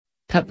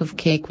Cup of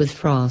cake with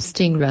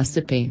frosting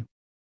recipe.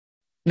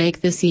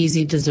 Make this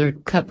easy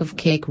dessert cup of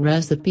cake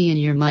recipe in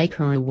your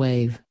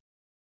microwave.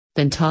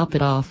 Then top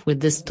it off with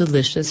this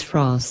delicious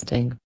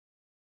frosting.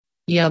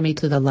 Yummy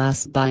to the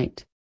last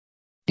bite.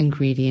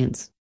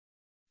 Ingredients.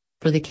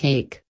 For the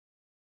cake: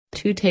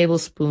 2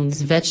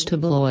 tablespoons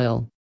vegetable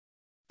oil,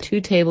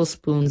 2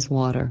 tablespoons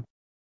water,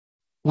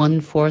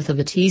 1/4 of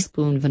a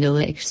teaspoon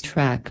vanilla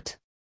extract,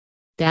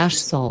 dash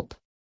salt,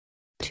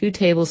 2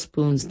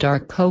 tablespoons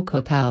dark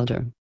cocoa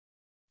powder,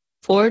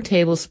 4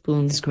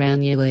 tablespoons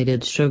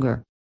granulated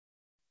sugar,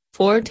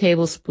 4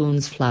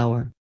 tablespoons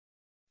flour.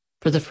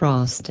 For the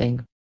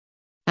frosting: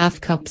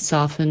 1/2 cup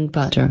softened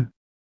butter,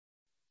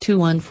 2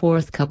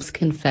 1/4 cups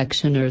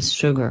confectioner's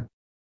sugar,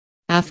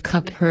 1/2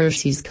 cup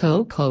Hershey's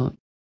cocoa,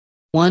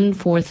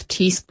 1/4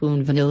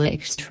 teaspoon vanilla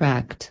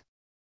extract,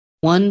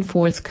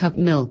 1/4 cup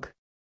milk.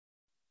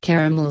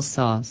 Caramel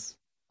sauce,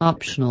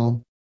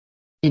 optional.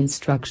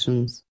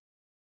 Instructions.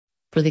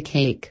 For the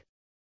cake: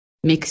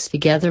 mix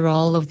together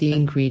all of the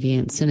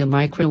ingredients in a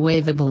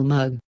microwavable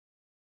mug.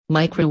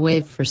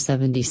 Microwave for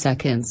 70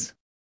 seconds.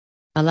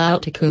 Allow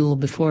to cool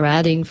before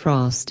adding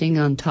frosting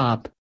on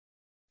top.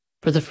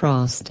 For the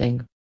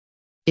frosting: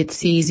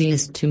 it's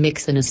easiest to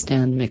mix in a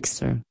stand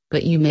mixer,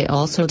 but you may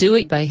also do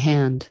it by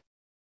hand.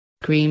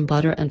 Cream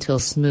butter until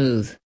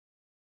smooth.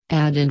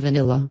 Add in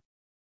vanilla.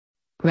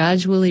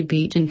 Gradually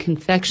beat in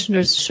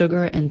confectioner's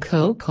sugar and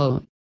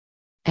cocoa.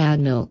 Add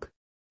milk.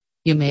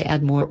 You may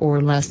add more or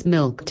less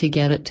milk to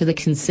get it to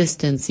the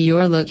consistency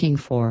you're looking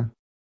for.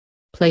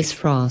 Place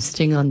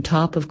frosting on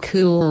top of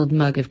cooled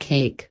mug of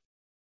cake.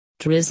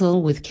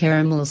 Drizzle with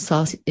caramel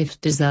sauce if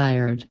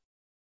desired.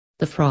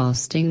 The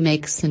frosting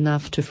makes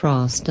enough to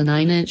frost a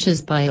 9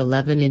 inches by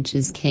 11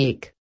 inches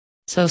cake.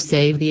 So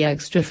save the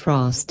extra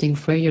frosting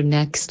for your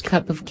next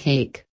cup of cake.